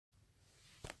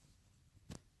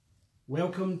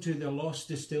Welcome to the Lost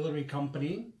Distillery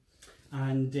Company,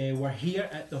 and we're here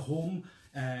at the home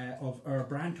of our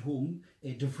brand home,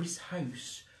 De Vries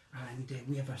House, and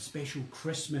we have a special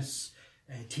Christmas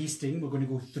tasting. We're going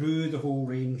to go through the whole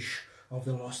range of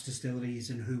the Lost Distilleries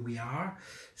and who we are.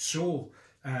 So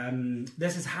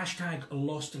this is hashtag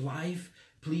Lost Live.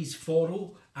 Please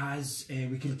follow as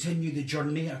we continue the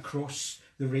journey across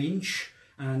the range.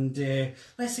 And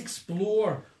let's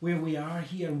explore where we are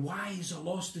here. Why is a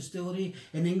lost distillery?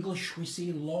 In English we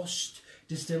say lost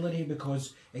distillery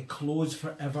because it closed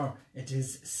forever. It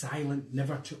is silent,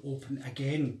 never to open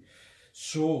again.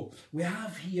 So we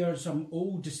have here some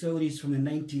old distilleries from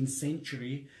the 19th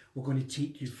century. We're going to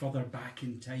take you further back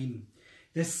in time.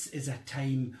 This is a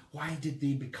time, why did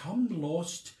they become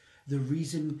lost? The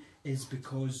reason is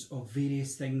because of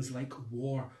various things like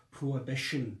war,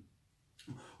 prohibition.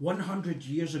 100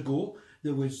 years ago,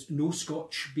 there was no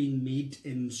Scotch being made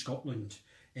in Scotland.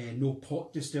 No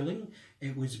pot distilling.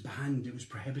 It was banned. It was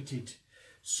prohibited.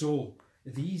 So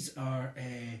these are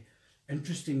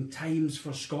interesting times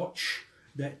for Scotch.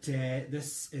 That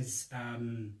this is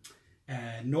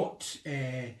not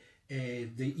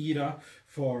the era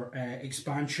for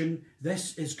expansion.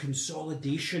 This is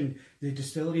consolidation. The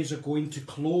distilleries are going to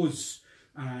close.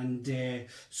 And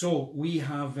so we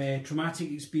have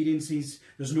traumatic experiences.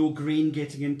 There's no grain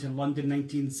getting into London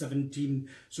 1917,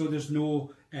 so there's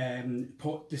no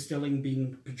pot distilling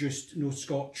being produced, no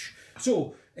Scotch.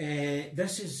 So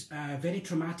this is a very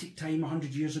traumatic time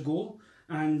 100 years ago,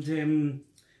 and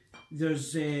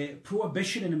there's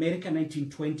prohibition in America 1920s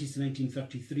to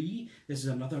 1933. This is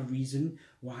another reason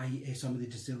why some of the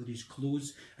distilleries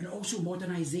close. And also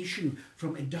modernisation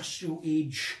from industrial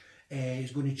age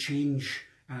is going to change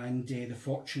and the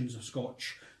fortunes of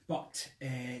Scotch. But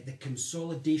the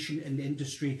consolidation in the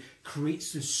industry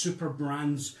creates the super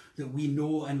brands that we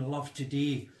know and love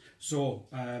today. So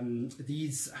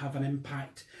these have an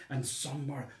impact, and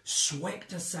some are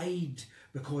swept aside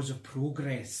because of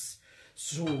progress.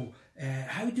 So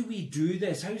how do we do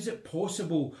this? How is it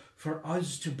possible for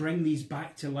us to bring these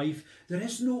back to life? There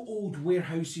is no old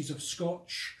warehouses of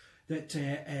Scotch that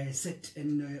sit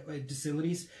in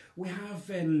distilleries. We have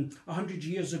 100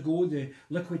 years ago, the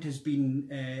liquid has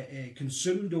been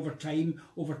consumed over time,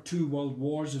 over 2 world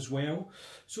wars as well.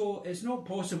 So it's not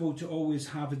possible to always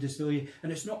have a distillery,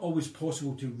 and it's not always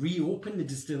possible to reopen the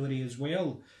distillery as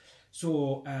well.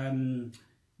 So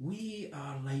we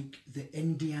are like the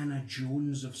Indiana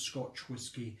Jones of Scotch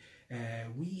whisky.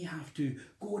 We have to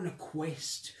go on a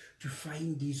quest to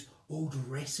find these old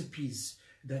recipes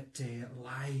that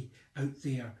lie out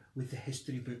there with the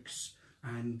history books.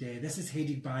 And this is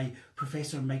headed by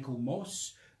Professor Michael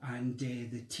Moss and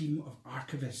the team of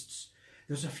archivists.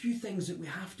 There's a few things that we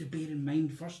have to bear in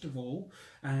mind first of all,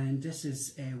 and this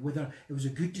is whether it was a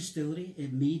good distillery,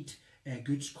 it made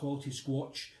good quality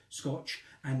Scotch,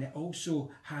 and it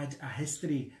also had a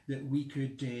history that we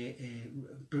could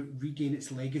regain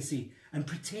its legacy and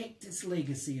protect its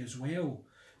legacy as well.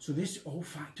 So all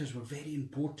factors were very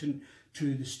important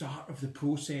to the start of the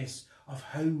process of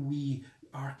how we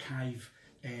archive,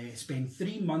 spend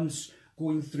 3 months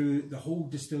going through the whole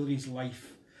distillery's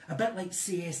life. A bit like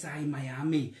CSI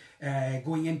Miami,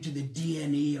 going into the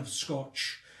DNA of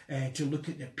Scotch to look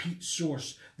at the peat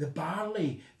source, the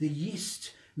barley, the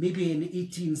yeast. Maybe in the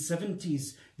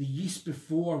 1870s, the yeast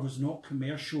before was not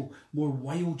commercial, more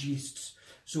wild yeasts.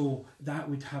 So that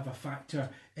would have a factor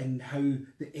in how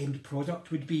the end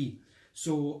product would be.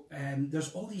 So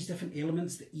there's all these different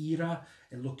elements, the era,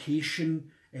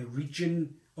 location,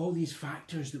 region, all these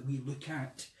factors that we look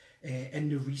at in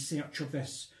the research of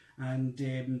this.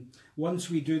 And once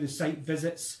we do the site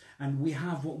visits and we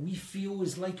have what we feel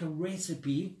is like a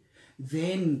recipe,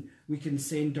 then we can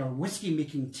send our whisky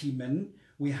making team in.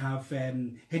 We have,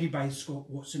 headed by Scott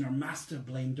Watson, our master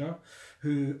blender,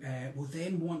 who will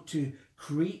then want to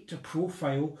create a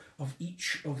profile of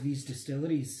each of these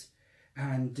distilleries.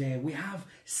 And we have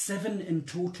 7 in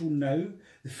total now.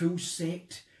 The full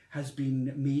set has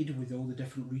been made with all the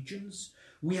different regions.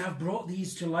 We have brought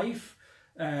these to life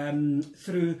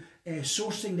through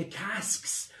sourcing the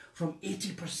casks from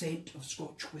 80% of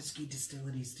Scotch whisky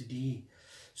distilleries today.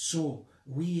 So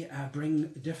we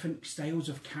bring different styles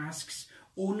of casks.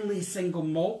 Only single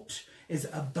malt is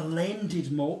a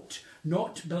blended malt,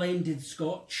 not blended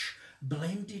Scotch.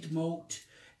 Blended malt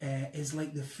is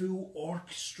like the full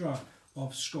orchestra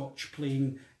of Scotch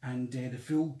playing, and the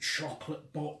full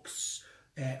chocolate box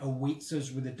awaits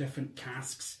us with the different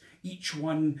casks, each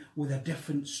one with a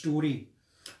different story.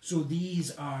 So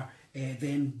these are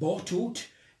then bottled.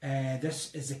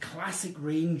 This is a classic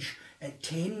range at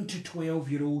 10 to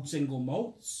 12-year-old single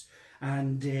malts,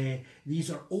 And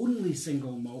these are only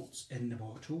single malts in the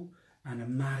bottle, and a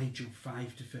marriage of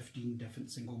 5 to 15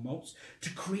 different single malts to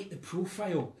create the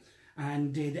profile.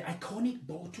 And the iconic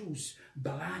bottles,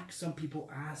 black, some people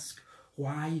ask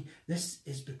why. This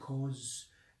is because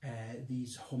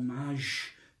these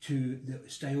homage to the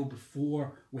style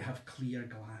before we have clear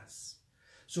glass.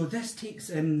 So this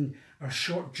takes in a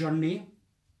short journey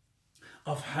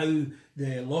of how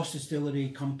the Lost Distillery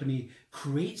Company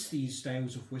creates these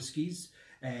styles of whiskies.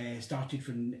 Started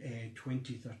from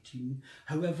 2013.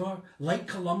 However, like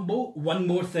Colombo, one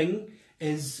more thing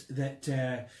is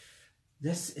that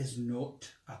this is not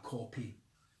a copy.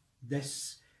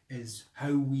 This is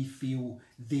how we feel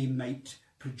they might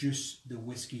produce the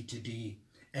whisky today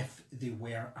if they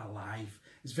were alive.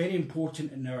 It's very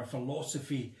important in our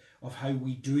philosophy of how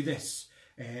we do this,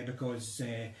 because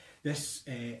this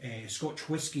Scotch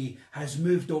whisky has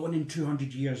moved on in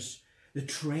 200 years. The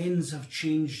trends have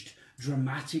changed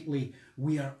dramatically.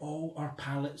 We are all, our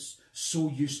palates, so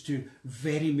used to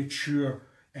very mature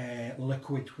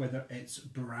liquid, whether it's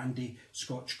brandy,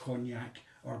 Scotch cognac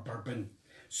or bourbon.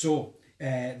 So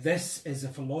this is a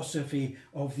philosophy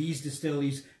of these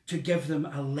distilleries to give them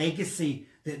a legacy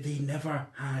that they never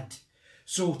had.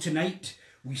 So tonight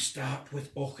we start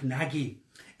with Auchnaggy.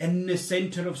 In the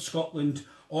centre of Scotland,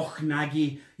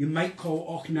 Auchnaggy, you might call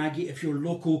Auchnaggy, if you're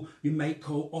local, you might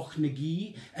call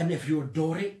Auchnaggy, and if you're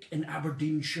Doric in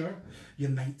Aberdeenshire, you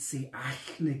might say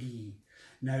Achnaggy.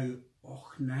 Now,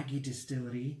 Auchnaggy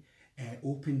Distillery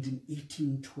opened in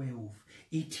 1812.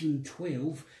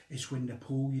 1812 is when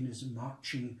Napoleon is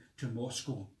marching to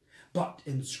Moscow. But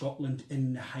in Scotland,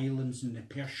 in the Highlands and the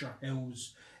Perthshire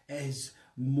Hills, is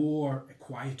more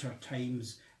quieter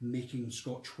times making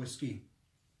Scotch whisky.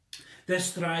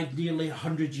 This thrived nearly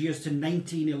 100 years to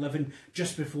 1911,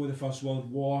 just before the First World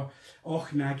War.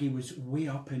 Auchnaggy was way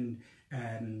up in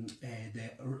the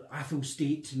Atholl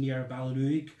State near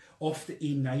Ballinroig, off the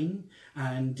A9,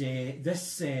 and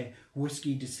this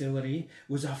whisky distillery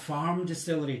was a farm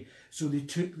distillery. So they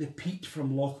took the peat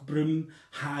from Loch Broom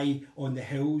high on the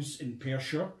hills in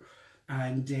Perthshire,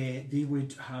 and they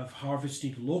would have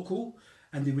harvested local,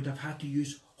 and they would have had to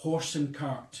use horse and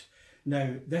cart.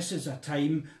 Now, this is a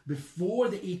time before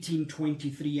the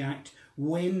 1823 Act,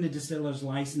 when the distillers'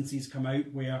 licences come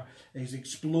out, where there's an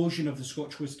explosion of the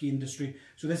Scotch whisky industry.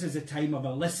 So this is a time of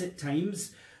illicit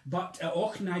times. But at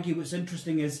Auchnaggy, what's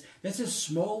interesting is this is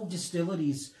small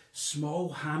distilleries, small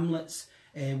hamlets.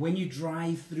 When you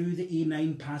drive through the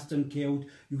A9 past Dunkeld,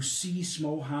 you'll see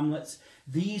small hamlets.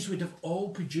 These would have all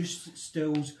produced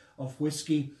stills of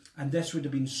whisky, and this would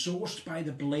have been sourced by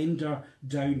the blender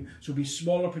down. So it'll be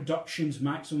smaller productions,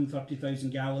 maximum 30,000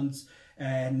 gallons.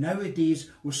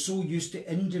 Nowadays, we're so used to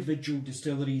individual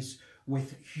distilleries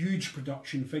with huge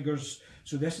production figures.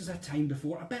 So this is a time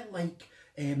before, a bit like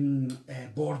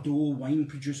Bordeaux wine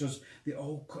producers, they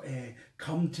all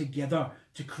come together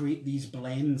to create these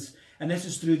blends. And this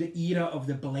is through the era of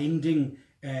the blending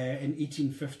in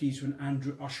 1850s, when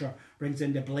Andrew Usher brings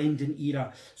in the blending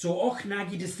era. So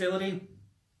Auchnaggy Distillery,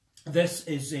 this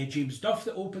is James Duff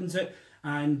that opens it,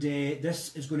 and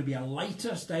this is going to be a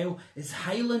lighter style. It's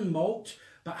Highland malt,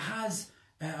 but has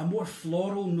a more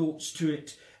floral notes to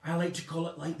it. I like to call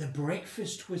it like the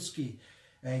breakfast whisky.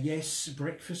 Yes,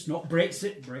 breakfast, not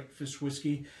Brexit, breakfast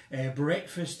whisky.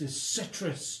 Breakfast is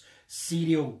citrus,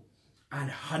 cereal and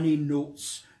honey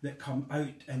notes that come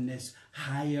out in this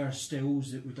higher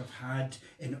stills that would have had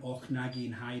in Auchnaggy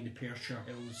and high in the Perthshire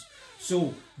Hills.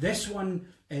 So this one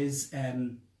is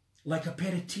like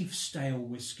aperitif style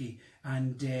whisky,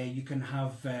 and you can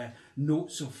have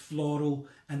notes of floral,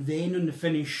 and then on the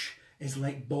finish is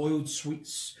like boiled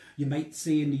sweets. You might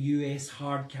say in the US,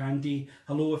 hard candy.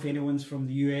 Hello if anyone's from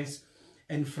the US.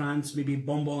 In France, maybe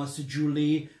bonbon à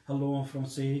ciboulette. Hello en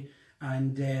français.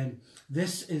 And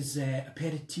this is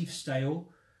aperitif style,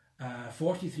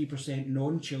 43%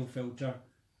 non-chill filter,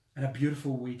 and a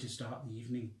beautiful way to start the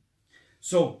evening.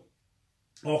 So,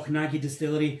 Auchnaggy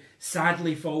Distillery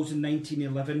sadly falls in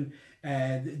 1911.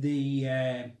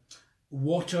 The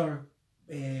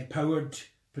water-powered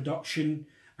production,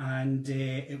 and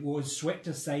it was swept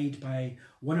aside by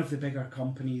one of the bigger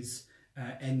companies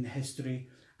in history,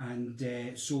 and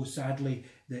so sadly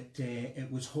that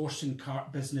it was horse and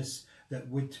cart business that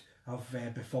would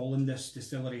have befallen this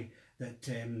distillery, that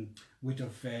would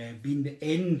have been the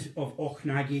end of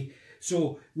Auchnaggy.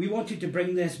 So we wanted to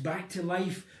bring this back to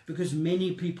life because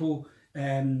many people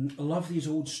love these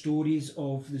old stories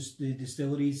of the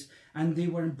distilleries, and they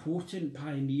were important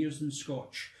pioneers in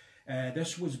Scotch.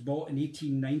 This was bought in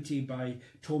 1890 by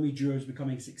Tommy Dewars,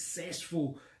 becoming a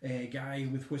successful guy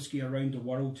with whisky around the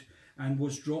world. and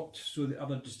was dropped so the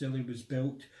other distillery was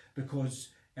built because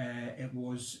it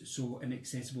was so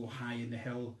inaccessible high in the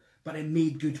hill. But it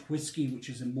made good whisky, which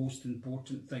is the most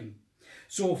important thing.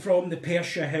 So from the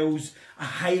Perthshire Hills, a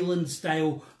Highland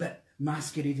style, but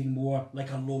masquerading more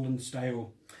like a Lowland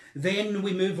style. Then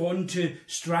we move on to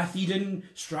Stratheden.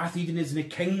 Stratheden is in the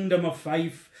Kingdom of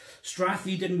Fife.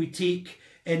 Stratheden we take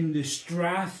in the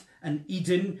Strath and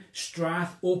Eden,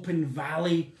 Strath Open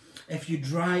Valley. If you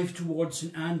drive towards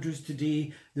St Andrews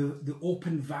today, the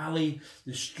Open Valley,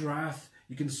 the Strath,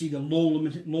 you can see the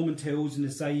Lowland Hills on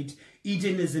the side.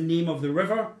 Eden is the name of the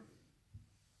river.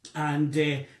 And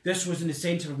this was in the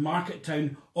centre of market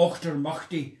town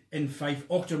Auchtermuchty in Fife.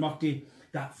 Auchtermuchty,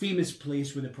 that famous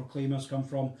place where the Proclaimers come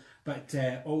from, but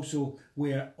also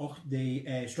where the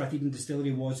Stratheden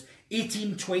distillery was.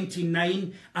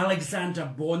 1829,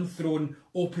 Alexander Bonthron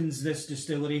opens this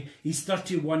distillery. He's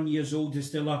 31 years old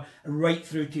distiller, right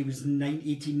through to it was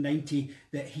 1890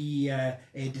 that he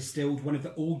distilled, one of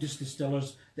the oldest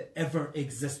distillers that ever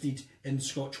existed in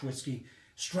Scotch whisky.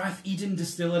 Stratheden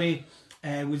distillery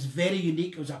was very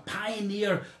unique. It was a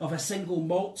pioneer of a single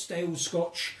malt style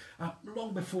Scotch.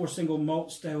 Long before single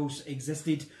malt styles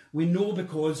existed. We know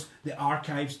because the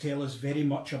archives tell us very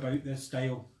much about this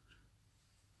style.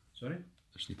 Sorry?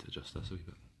 I just need to adjust this a wee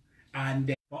bit.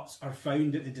 And butts are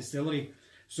found at the distillery.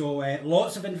 So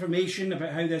lots of information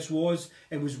about how this was.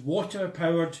 It was water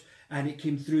powered and it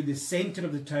came through the centre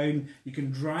of the town. You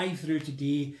can drive through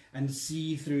today and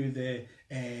see through the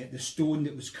stone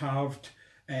that was carved,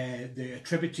 the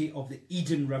tributary of the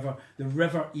Eden River, the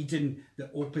River Eden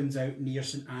that opens out near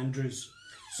St Andrews.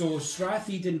 So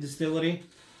Stratheden distillery,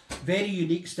 very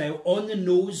unique style. On the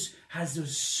nose has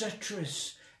those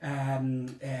citrus,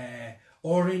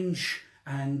 orange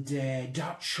and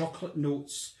dark chocolate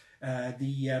notes.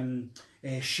 The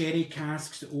sherry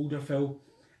casks, the older fill,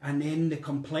 and then the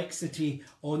complexity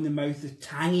on the mouth, the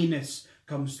tanginess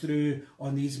comes through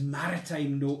on these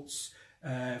maritime notes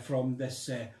from this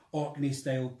Orkney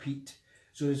style peat.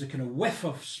 So there's a kind of whiff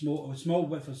of smoke, a small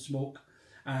whiff of smoke,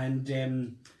 and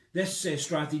this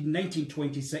Stratheden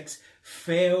 1926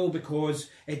 fell because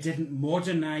it didn't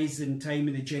modernise in time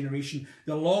in the generation.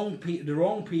 The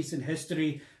wrong piece in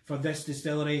history for this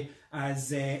distillery, as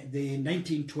the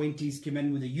 1920s came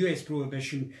in with the US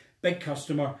prohibition. Big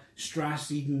customer,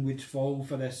 Stratheden would fall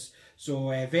for this. So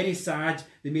very sad.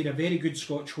 They made a very good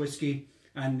Scotch whisky,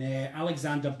 and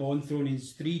Alexander Bonthron,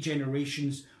 his 3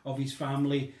 generations of his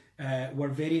family were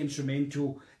very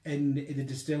instrumental in the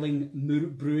distilling,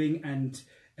 brewing and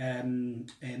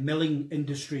milling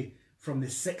industry from the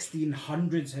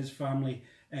 1600s, his family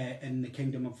in the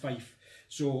Kingdom of Fife.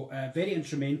 So very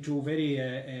instrumental, very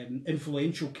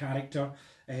influential character.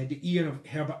 The ear of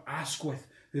Herbert Asquith,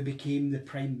 who became the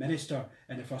Prime Minister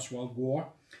in the First World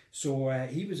War. So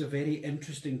he was a very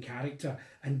interesting character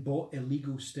and bought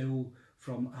illegal still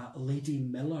from Lady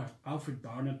Miller. Alfred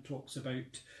Barnard talks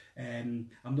about. I'm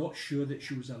not sure that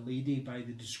she was a lady by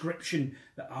the description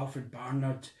that Alfred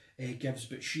Barnard gives,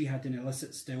 but she had an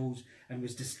illicit stills and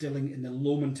was distilling in the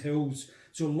Lowland Hills.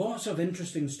 So lots of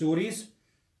interesting stories.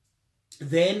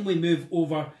 Then we move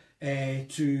over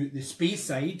to the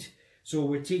Speyside. So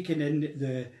we're taking in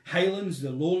the Highlands, the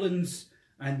Lowlands,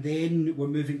 and then we're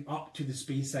moving up to the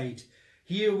Speyside.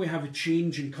 Here we have a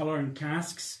change in colour in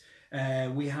casks.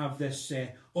 We have this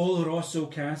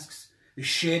Oloroso casks, the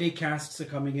sherry casks are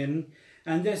coming in,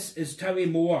 and this is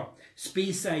Towie Moor,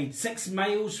 Speyside, 6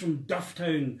 miles from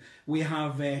Dufftown. We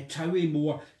have Towie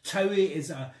Moor. Towie is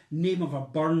a name of a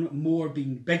burn, Moor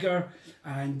being bigger,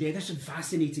 and this is a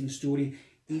fascinating story.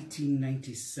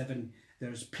 1897,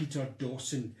 there's Peter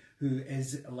Dawson, who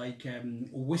is like a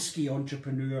whisky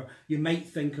entrepreneur. You might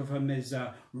think of him as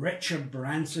Richard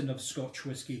Branson of Scotch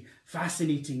whisky.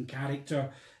 Fascinating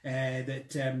character.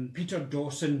 That Peter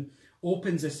Dawson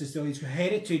opens this distillery. He's got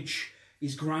heritage.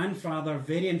 His grandfather,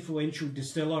 very influential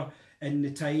distiller in the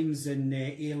times in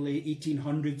the early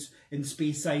 1800s in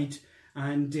Speyside.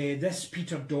 And this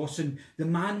Peter Dawson, the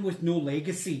man with no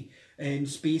legacy in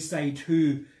Speyside,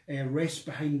 who rests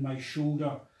behind my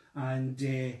shoulder. And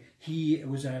he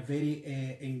was a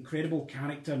very incredible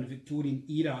character in the Victorian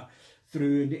era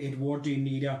through the Edwardian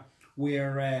era,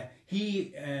 where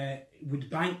he would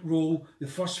bankroll the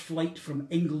first flight from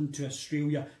England to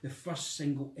Australia, the first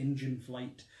single engine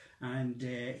flight. And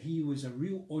he was a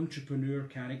real entrepreneur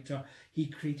character. He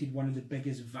created one of the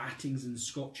biggest vattings in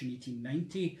Scotch in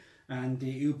 1890. And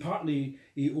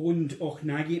he owned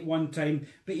Auchnaggy at one time,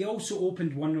 but he also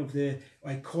opened one of the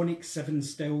iconic 7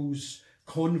 stills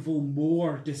Convo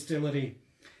Moor distillery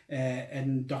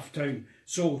in Dufftown.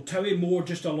 So Towie Moor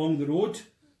just along the road.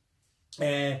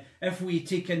 If we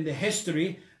take in the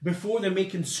history, before they're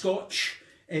making Scotch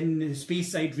in the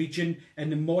Speyside region, in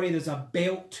the Moray, there's a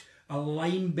belt, a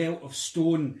lime belt of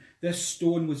stone. This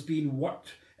stone was being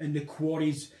worked in the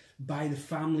quarries by the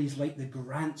families like the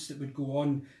Grants that would go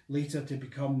on later to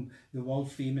become the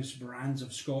world famous brands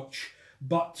of Scotch.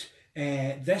 But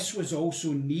this was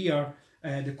also near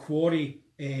the quarry,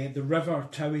 the River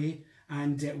Towie,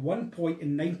 and at one point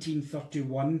in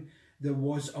 1931 there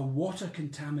was a water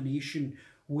contamination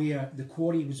where the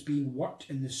quarry was being worked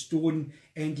and the stone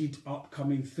ended up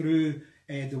coming through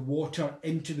the water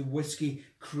into the whisky,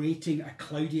 creating a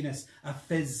cloudiness, a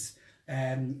fizz.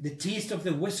 The taste of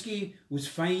the whisky was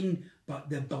fine, but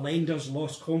the blenders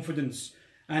lost confidence.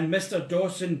 And Mr.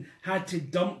 Dawson had to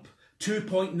dump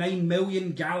 2.9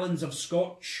 million gallons of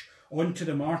Scotch onto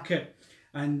the market.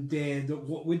 And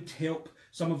what would help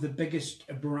some of the biggest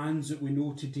brands that we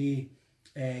know today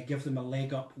give them a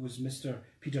leg up was Mr.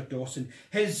 Peter Dawson.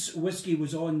 His whisky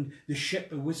was on the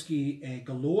ship of Whisky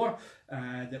Galore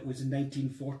that was in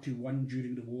 1941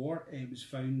 during the war. It was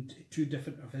found 2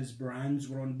 different of his brands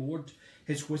were on board.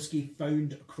 His whisky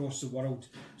found across the world.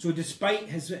 So despite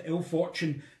his ill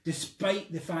fortune,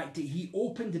 despite the fact that he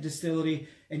opened the distillery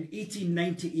in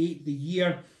 1898, the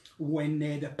year when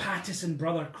the Pattison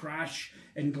brother crash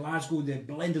in Glasgow, the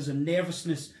blenders and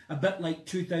nervousness, a bit like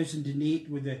 2008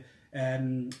 with the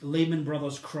Lehman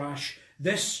Brothers crash.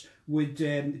 This would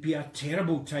be a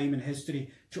terrible time in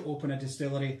history to open a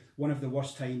distillery, one of the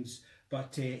worst times,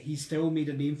 but he still made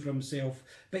a name for himself.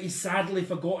 But he's sadly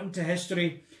forgotten to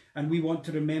history, and we want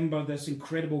to remember this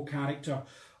incredible character.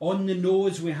 On the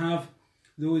nose we have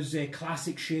those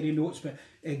classic sherry notes, but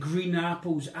green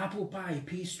apples, apple pie,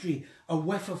 pastry, a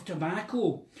whiff of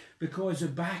tobacco, because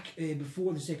back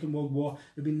before the Second World War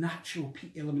there'd been natural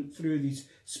peat element through these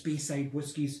Speyside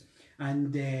whiskies,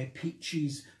 and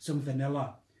peaches, some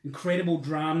vanilla. Incredible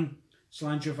dram,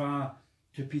 Slàinte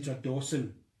to Peter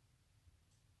Dawson.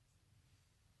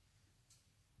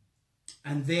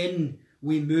 And then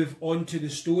we move on to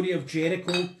the story of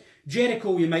Jericho.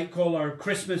 Jericho, you might call our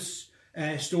Christmas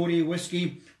story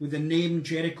whisky, with the name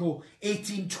Jericho.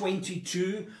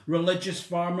 1822, religious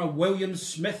farmer William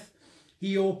Smith,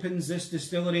 he opens this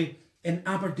distillery in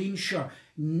Aberdeenshire,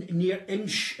 near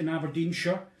Inch in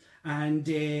Aberdeenshire. And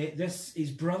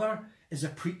his brother is a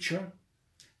preacher.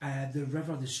 The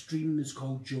river, the stream is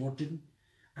called Jordan,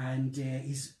 and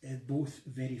he's both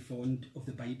very fond of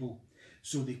the Bible.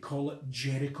 So they call it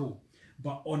Jericho.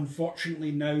 But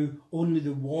unfortunately now only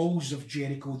the walls of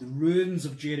Jericho, the ruins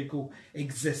of Jericho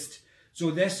exist. So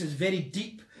this is very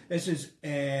deep. This is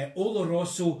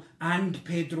Oloroso and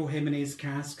Pedro Jimenez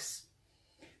casks.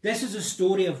 This is a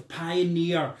story of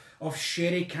pioneer of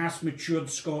sherry cask matured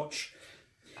Scotch.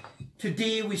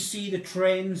 Today we see the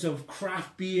trends of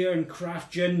craft beer and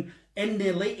craft gin. In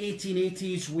the late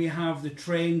 1880s we have the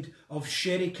trend of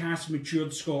sherry cask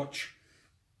matured Scotch.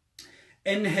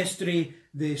 In history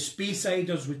the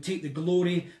Speysiders would take the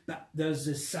glory, but there's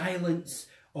the silence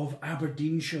of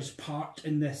Aberdeenshire's part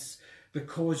in this,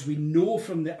 because we know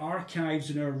from the archives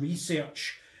and our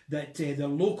research that the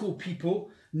local people,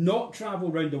 not travel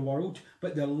around the world,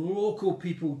 but the local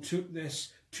people took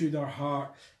this to their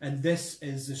heart. And this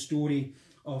is the story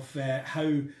of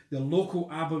how the local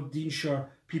Aberdeenshire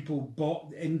people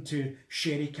bought into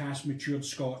sherry cask matured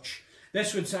Scotch.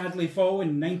 This would sadly fall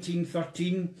in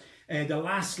 1913. The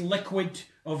last liquid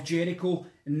of Jericho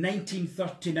in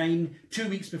 1939, 2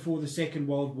 weeks before the Second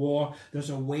World War. There's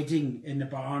a wedding in the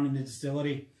barn in the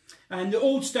distillery. And the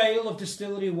old style of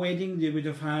distillery wedding, they would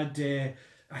have had a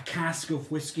cask of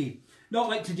whisky. Not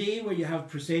like today where you have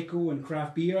Prosecco and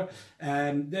craft beer.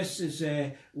 This is,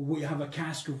 we have a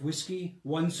cask of whisky.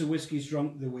 Once the whisky is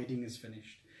drunk, the wedding is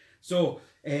finished. So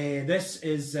this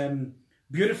is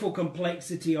beautiful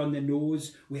complexity on the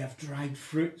nose. We have dried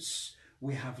fruits.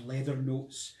 We have leather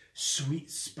notes, sweet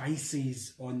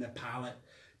spices on the palate.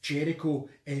 Jericho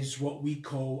is what we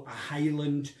call a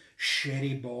Highland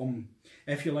sherry bomb.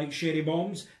 If you like sherry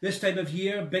bombs, this time of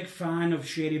year, big fan of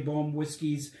sherry bomb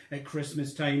whiskies at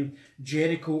Christmas time.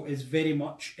 Jericho is very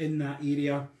much in that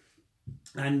area,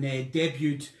 and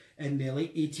debuted in the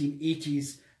late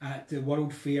 1880s at the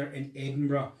World Fair in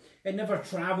Edinburgh. It never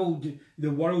travelled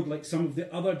the world like some of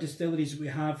the other distilleries we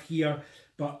have here,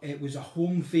 but it was a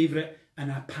home favourite and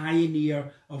a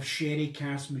pioneer of sherry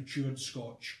cask matured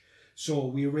Scotch. So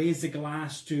we raise the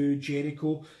glass to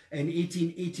Jericho. In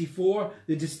 1884,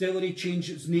 the distillery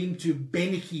changed its name to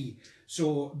Beneke.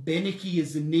 So Beneke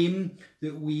is the name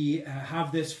that we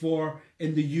have this for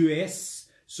in the US.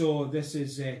 So this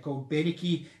is called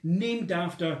Beneke, named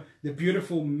after the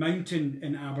beautiful mountain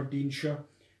in Aberdeenshire,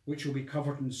 which will be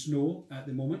covered in snow at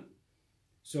the moment.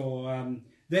 So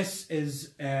This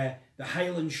is the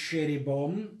Highland Sherry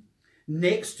Bomb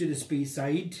next to the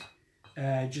Speyside,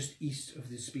 just east of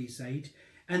the Speyside.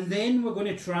 And then we're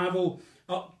going to travel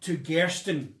up to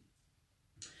Gerston.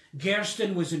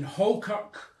 Gerston was in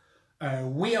Halkirk,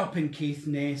 way up in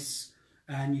Caithness,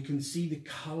 and you can see the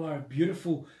colour,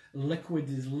 beautiful liquid,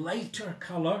 is lighter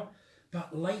colour,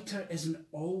 but lighter isn't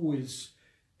always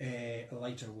a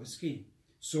lighter whisky.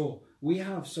 So we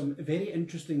have some very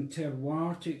interesting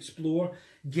terroir to explore.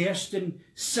 Gerston,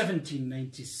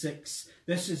 1796.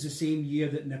 This is the same year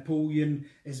that Napoleon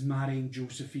is marrying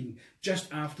Josephine,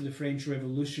 just after the French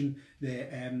Revolution, the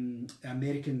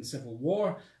American Civil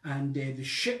War, and the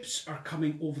ships are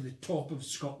coming over the top of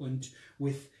Scotland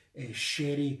with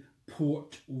sherry,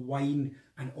 port, wine,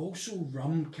 and also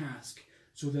rum cask.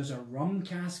 So there's a rum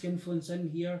cask influence in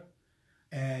here.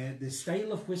 The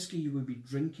style of whisky you would be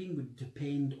drinking would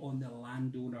depend on the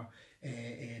landowner.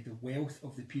 The wealth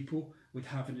of the people would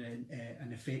have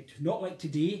an effect. Not like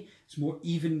today, it's more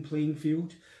even playing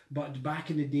field, but back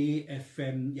in the day, if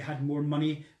you had more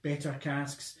money, better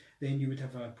casks, then you would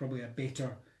have probably a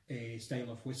better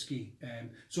style of whisky.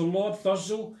 So Lord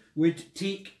Thurso would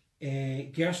take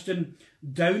Gerston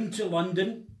down to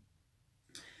London,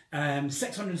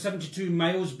 672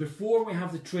 miles before we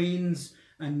have the trains,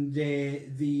 and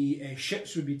the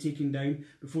ships would be taken down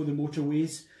before the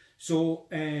motorways. So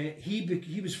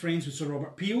he was friends with Sir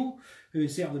Robert Peel, who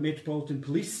set up the Metropolitan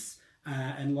Police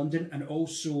in London, and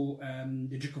also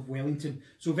the Duke of Wellington.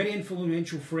 So very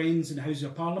influential friends in the House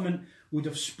of Parliament would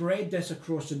have spread this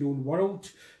across the known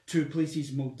world to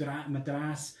places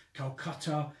Madras,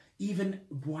 Calcutta, even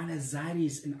Buenos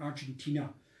Aires in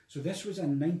Argentina. So this was a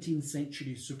 19th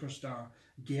century superstar,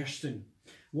 Gerston.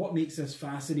 What makes this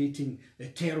fascinating? The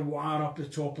terroir up the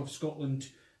top of Scotland,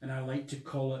 and I like to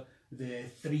call it the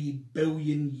 3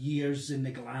 billion years in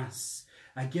the glass.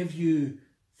 I give you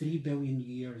 3 billion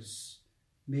years,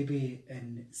 maybe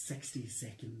in 60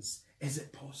 seconds. Is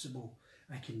it possible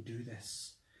I can do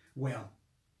this? Well,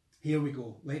 here we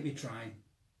go. Let me try.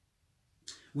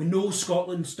 We know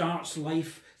Scotland starts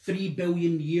life 3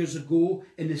 billion years ago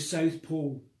in the South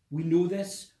Pole. We know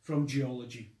this from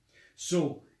geology.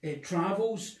 So it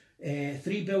travels 3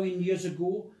 billion years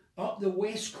ago up the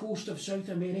west coast of South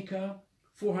America,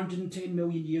 410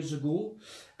 million years ago.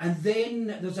 And then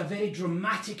there's a very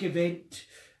dramatic event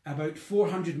about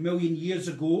 400 million years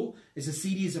ago. It's a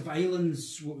series of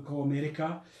islands, what we call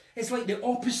America. It's like the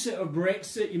opposite of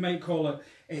Brexit, you might call it.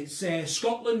 It's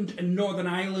Scotland and Northern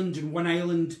Ireland and one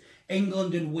island,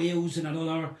 England and Wales and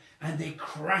another, and they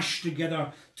crash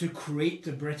together to create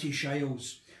the British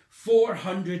Isles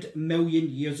 400 million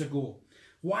years ago.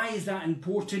 Why is that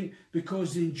important?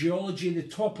 Because in geology, the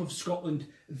top of Scotland,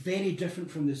 very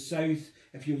different from the south.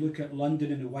 If you look at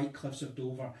London and the White Cliffs of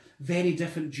Dover, very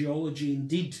different geology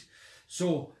indeed.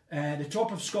 So the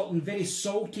top of Scotland, very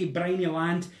salty, briny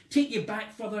land. Take you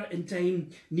back further in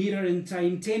time, nearer in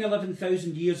time, 10,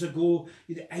 11,000 years ago,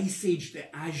 the Ice Age, the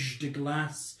Age de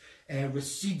Glace,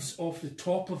 recedes off the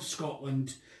top of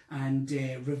Scotland and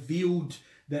revealed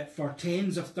that for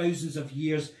tens of thousands of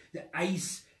years, the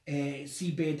ice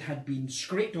seabed had been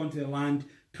scraped onto the land,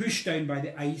 pushed down by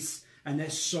the ice, and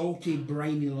this salty,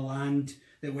 briny land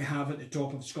that we have at the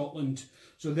top of Scotland.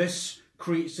 So this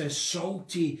creates a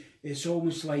salty, it's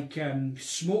almost like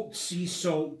smoked sea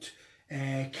salt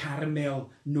caramel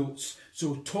notes.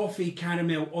 So toffee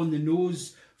caramel on the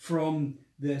nose from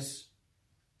this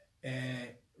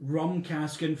rum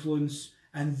cask influence,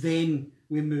 and then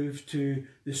we move to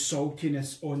the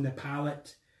saltiness on the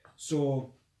palate.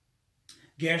 So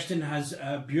Gerston has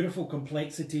a beautiful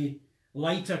complexity,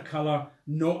 lighter colour,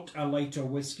 not a lighter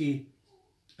whisky,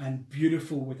 and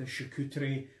beautiful with a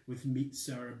charcuterie with meats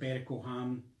or Berwick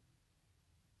ham.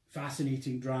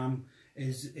 Fascinating dram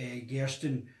is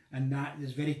Gerston, and that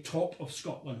is very top of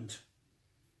Scotland.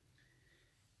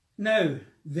 Now,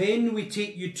 then we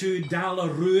take you to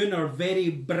Dallaruan, our very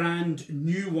brand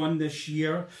new one this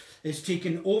year. It's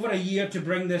taken over a year to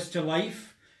bring this to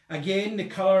life. Again, the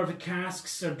colour of the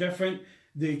casks are different.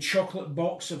 The chocolate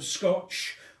box of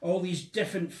Scotch, all these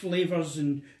different flavours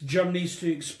and journeys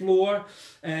to explore.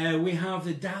 We have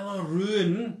the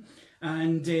Dallaruan,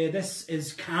 and this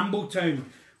is Campbelltown.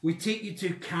 We take you to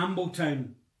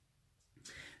Campbelltown.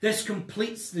 This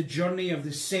completes the journey of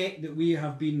the set that we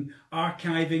have been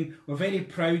archiving. We're very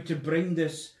proud to bring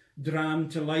this dram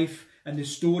to life and the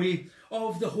story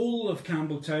of the whole of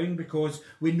Campbelltown, because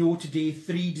we know today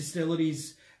 3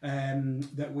 distilleries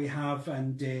that we have,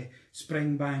 and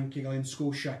Springbank, Glen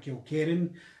Scotia,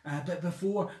 Kilkerran, but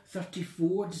before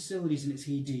 34 distilleries in its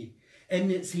heyday. In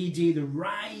its heyday, the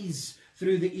rise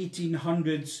through the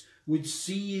 1800s would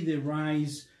see the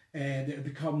rise that had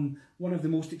become one of the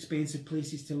most expensive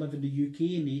places to live in the UK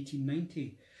in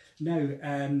 1890. Now,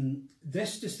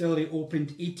 this distillery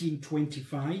opened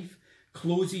 1825,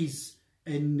 closes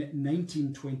in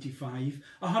 1925,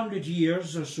 100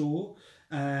 years or so.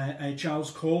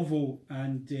 Charles Colville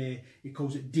and he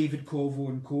calls it David Colville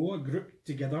and Co. grouped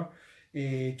together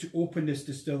to open this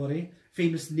distillery.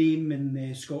 Famous name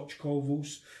in Scotch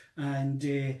Colvilles. And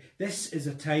this is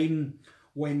a time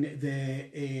when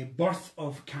the birth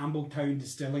of Campbelltown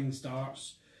distilling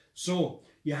starts. So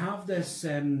you have this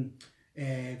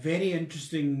very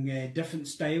interesting different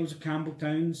styles of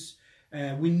Campbelltowns.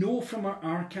 We know from our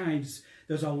archives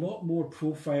there's a lot more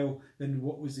profile than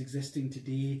what was existing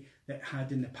today that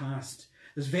had in the past.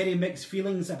 There's very mixed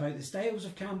feelings about the styles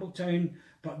of Campbelltown,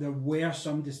 but there were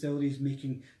some distilleries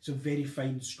making some very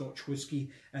fine Scotch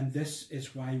whisky, and this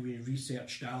is why we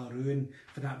researched Dallaruan,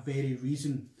 for that very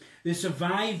reason. They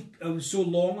survived so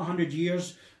long, 100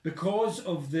 years, because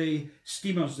of the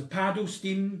steamers, the paddle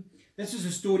steam. This is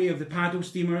the story of the paddle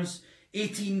steamers.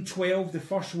 1812, the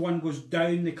first one goes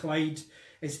down the Clyde.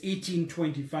 It's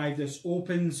 1825 this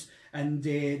opens, and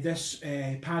this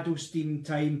paddle steam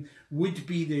time would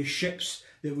be the ships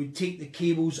that would take the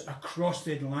cables across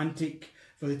the Atlantic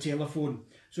for the telephone.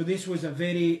 So this was a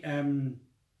very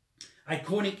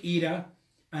iconic era,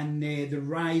 and the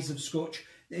rise of Scotch.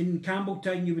 In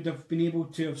Campbelltown you would have been able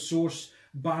to have sourced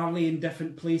barley in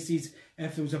different places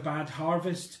if there was a bad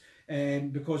harvest,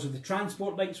 because of the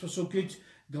transport links were so good.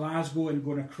 Glasgow and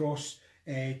going across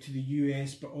to the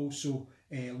US, but also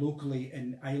locally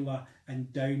in Islay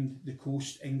and down the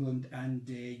coast, England and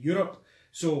Europe.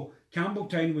 So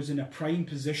Campbelltown was in a prime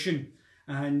position,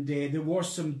 and there were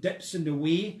some dips in the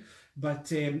way,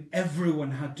 but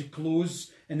everyone had to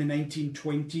close in the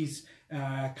 1920s.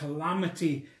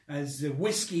 Calamity as the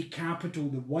whisky capital,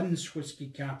 the once whisky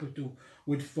capital,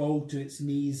 would fall to its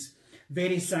knees.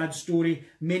 Very sad story.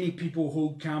 Many people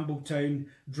hold Campbelltown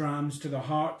drams to the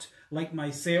heart, like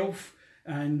myself.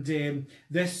 And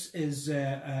this is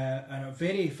a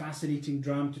very fascinating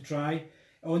dram to try.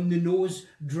 On the nose,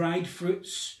 dried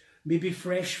fruits, maybe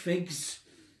fresh figs.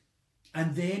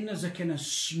 And then there's a kind of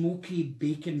smoky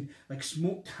bacon, like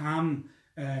smoked ham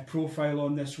profile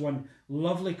on this one.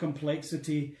 Lovely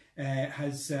complexity,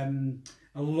 has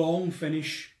a long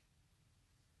finish.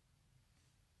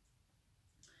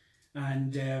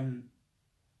 And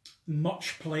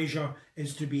much pleasure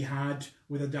is to be had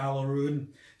with a Dallaruan.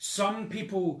 Some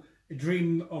people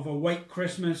dream of a white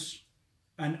Christmas,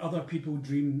 and other people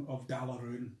dream of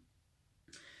Dallaruan.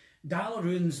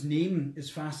 Dallaruan's name is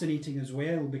fascinating as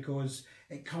well, because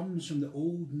it comes from the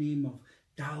old name of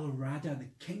Dalrada,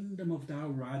 the kingdom of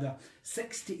Dalrada.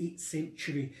 6th to 8th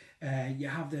century, you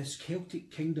have this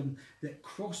Celtic kingdom that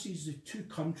crosses the two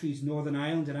countries, Northern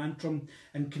Ireland and Antrim,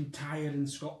 and Kintyre in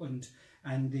Scotland,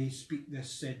 and they speak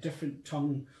this different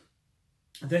tongue.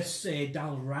 This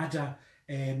Dalrada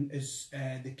is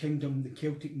the kingdom, the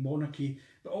Celtic monarchy,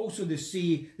 but also they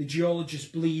say, the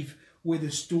geologists believe, where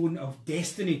the Stone of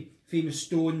Destiny, famous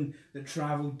stone that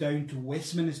travelled down to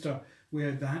Westminster,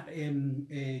 where that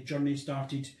journey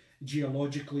started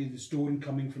geologically, the stone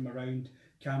coming from around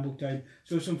Campbelltown.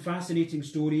 So some fascinating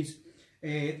stories.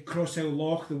 Crosshill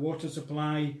Loch, the water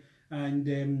supply,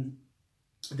 and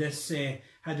this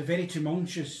had a very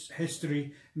tumultuous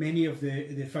history. Many of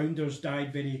the founders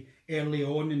died very early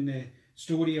on in the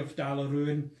story of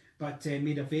Dallaruan, but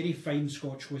made a very fine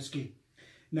Scotch whisky.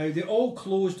 Now, they all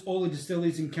closed, all the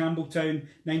distilleries in Campbelltown,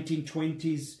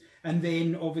 1920s, and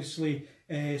then obviously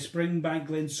Springbank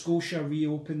Glen Scotia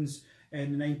reopens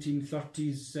in the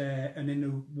 1930s, and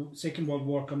then the Second World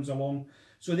War comes along.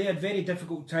 So they had very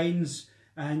difficult times,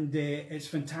 and it's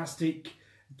fantastic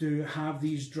to have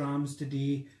these drams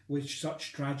today with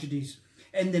such tragedies.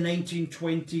 In the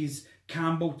 1920s,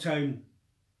 Campbelltown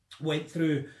went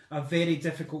through a very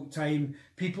difficult time.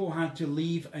 People had to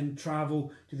leave and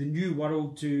travel to the New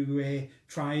World to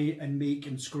try and make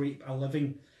and scrape a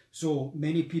living. So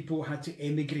many people had to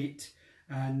emigrate.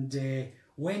 And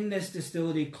when this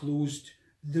distillery closed,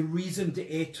 the reason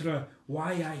d'etre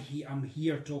why I'm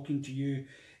here talking to you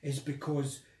is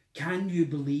because, can you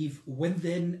believe,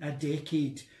 within a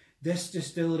decade, this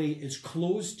distillery is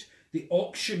closed, they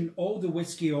auction all the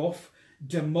whisky off,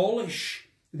 demolish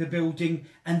the building,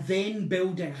 and then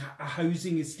build a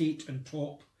housing estate on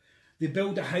top. They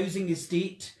build a housing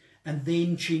estate and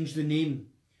then change the name.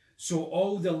 So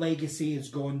all the legacy is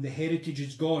gone, the heritage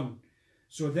is gone.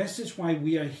 So this is why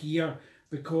we are here,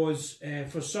 because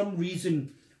for some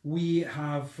reason we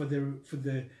have, for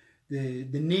the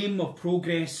name of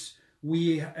progress,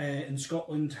 we in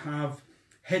Scotland have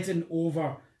hidden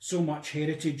over so much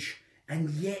heritage, and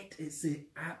yet it's the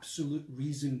absolute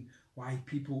reason why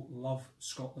people love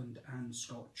Scotland and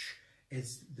Scotch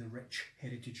is the rich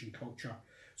heritage and culture.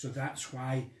 So that's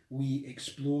why we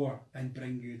explore and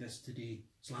bring you this today.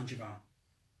 Slanjiva.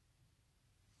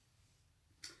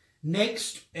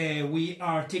 Next, we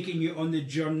are taking you on the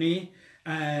journey.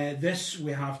 This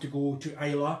we have to go to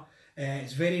Islay.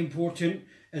 It's very important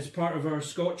as part of our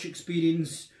Scotch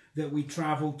experience that we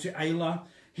travel to Islay.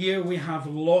 Here we have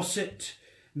Losset.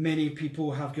 Many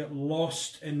people have got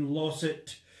lost in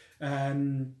Losset.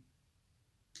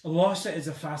 Losset is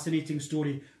a fascinating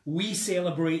story. We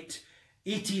celebrate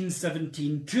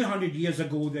 1817, 200 years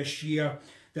ago this year,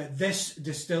 that this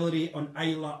distillery on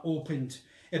Islay opened.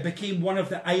 It became one of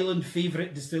the island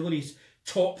favourite distilleries,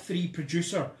 top 3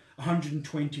 producer,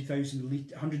 102,000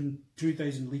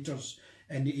 litres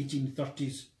in the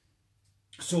 1830s.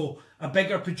 So a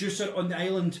bigger producer on the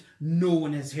island, no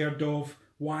one has heard of.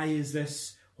 Why is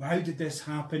this? How did this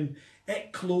happen?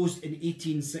 It closed in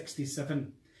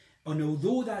 1867. And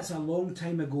although that's a long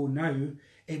time ago now,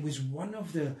 it was one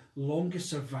of the longest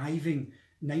surviving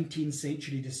 19th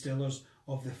century distillers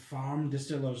of the farm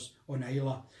distillers on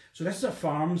Islay. So this is a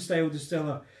farm style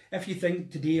distiller. If you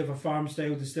think today of a farm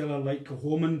style distiller like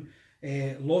Cohoman,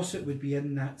 Losset would be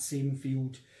in that same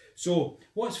field. So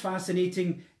what's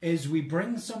fascinating is we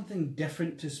bring something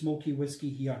different to smoky whisky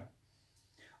here.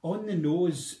 On the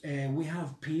nose, we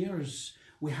have pears,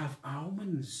 we have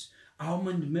almonds,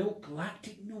 almond milk,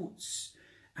 lactic notes,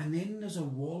 and then there's a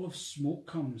wall of smoke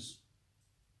comes.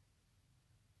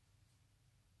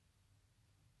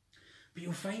 But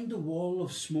you'll find the wall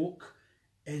of smoke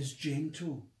is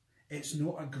gentle. It's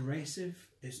not aggressive,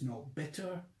 it's not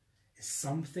bitter, it's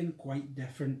something quite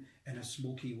different in a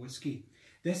smoky whisky.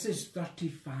 This is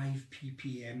 35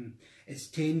 ppm. It's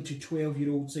 10 to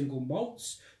 12-year-old single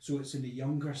malts, so it's in the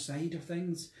younger side of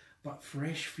things, but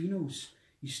fresh phenols.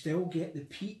 You still get the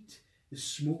peat, the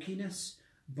smokiness,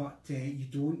 but you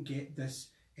don't get this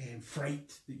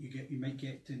fright that you might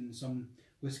get in some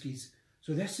whiskies.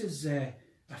 So this is a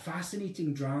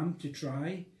fascinating dram to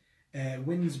try.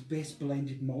 Wins Best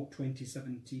Blended Malt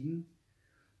 2017.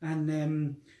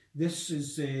 And this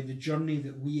is the journey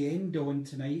that we end on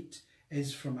tonight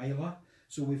is from Islay.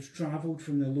 So we've travelled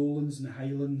from the lowlands and the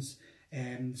highlands,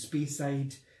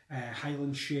 Speyside,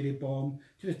 Highland Sherry Bomb,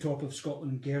 to the top of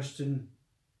Scotland, Gerstone,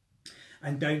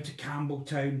 and down to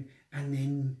Campbelltown, and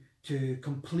then to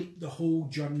complete the whole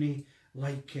journey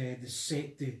like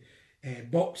the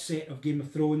box set of Game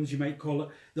of Thrones, you might call it,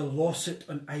 the Losset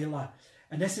on Islay.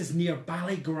 And this is near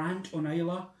Ballygrant on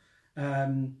Islay.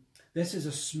 This is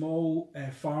a small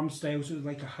farm style, so it's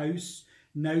like a house.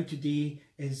 Now today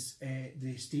is the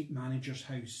estate manager's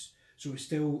house. So it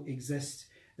still exists.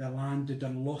 The land, the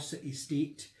Dunlosset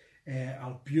estate,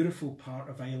 a beautiful part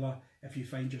of Islay if you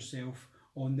find yourself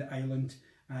on the island.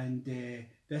 And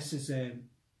this is a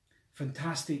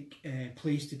fantastic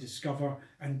place to discover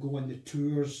and go on the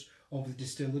tours of the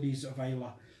distilleries of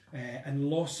Islay. And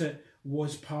Losset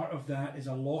was part of that, is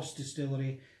a lost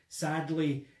distillery.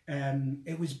 Sadly,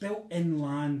 it was built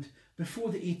inland before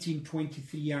the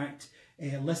 1823 Act,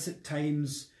 illicit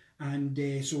times, and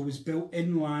so it was built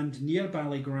inland near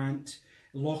Ballygrant,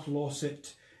 Loch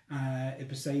Losset,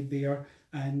 beside there,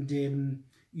 and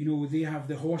you know, they have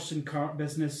the horse and cart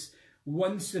business.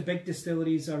 Once the big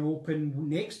distilleries are open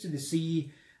next to the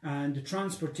sea and the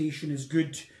transportation is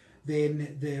good,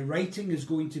 then the writing is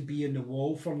going to be in the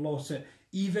wall for Losset,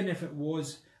 even if it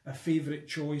was a favourite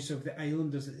choice of the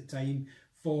islanders at the time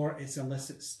for its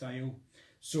illicit style.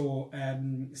 So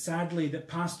sadly, that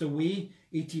passed away,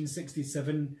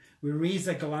 1867. We raise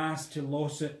a glass to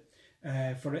Losset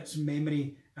for its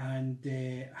memory and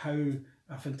how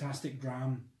a fantastic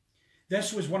dram.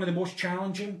 This was one of the most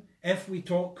challenging, if we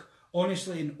talk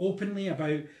honestly and openly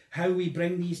about how we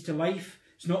bring these to life.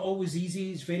 It's not always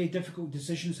easy, it's very difficult.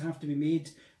 Decisions have to be made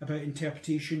about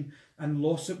interpretation, and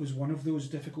Losset was one of those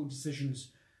difficult decisions.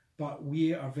 But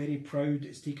we are very proud.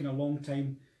 It's taken a long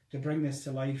time to bring this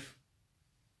to life.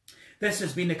 This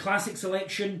has been the classic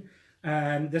selection.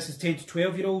 This is 10 to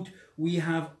 12-year-old. We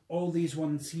have all these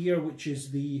ones here, which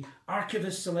is the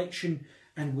archivist selection,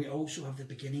 and we also have the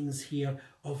beginnings here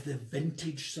of the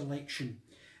vintage selection.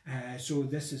 So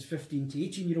this is 15 to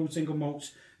 18-year-old single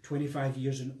malts, 25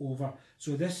 years and over.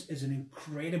 So this is an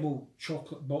incredible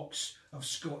chocolate box of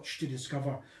Scotch to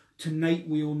discover. Tonight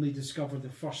we only discover the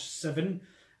first 7.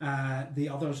 The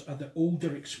others are the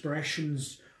older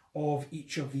expressions of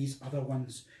each of these other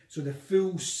ones. So the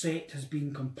full set has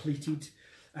been completed.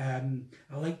 I'd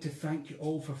like to thank you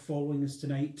all for following us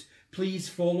tonight. Please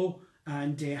follow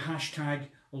and hashtag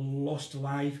Lost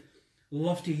Alive.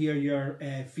 Love to hear your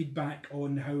feedback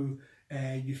on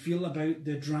how you feel about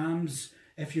the drams.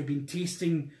 If you've been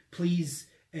tasting, please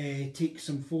take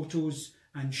some photos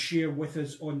and share with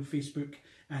us on Facebook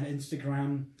and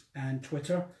Instagram and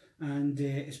Twitter. And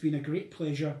it's been a great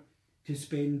pleasure to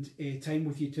spend time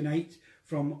with you tonight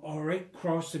from right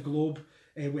across the globe.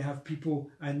 We have people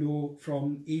I know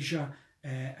from Asia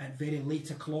at very late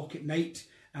o'clock at night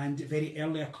and very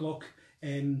early o'clock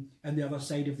on the other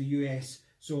side of the US.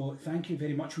 So thank you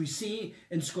very much. We say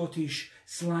in Scottish,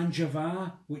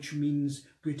 Slanjava, which means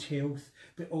good health,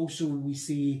 but also we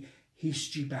say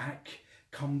haste ye back,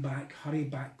 come back, hurry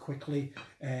back quickly,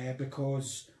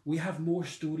 because we have more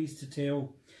stories to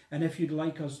tell. And if you'd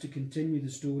like us to continue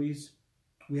the stories,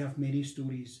 we have many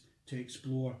stories to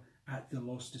explore at the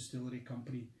Lost Distillery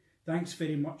Company. Thanks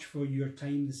very much for your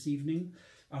time this evening.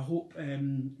 I hope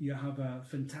you have a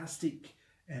fantastic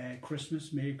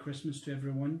Christmas. Merry Christmas to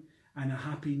everyone, and a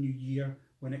Happy New Year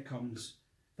when it comes.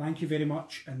 Thank you very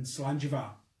much, and Slanjava.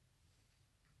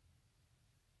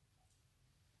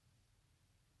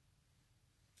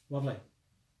 Lovely.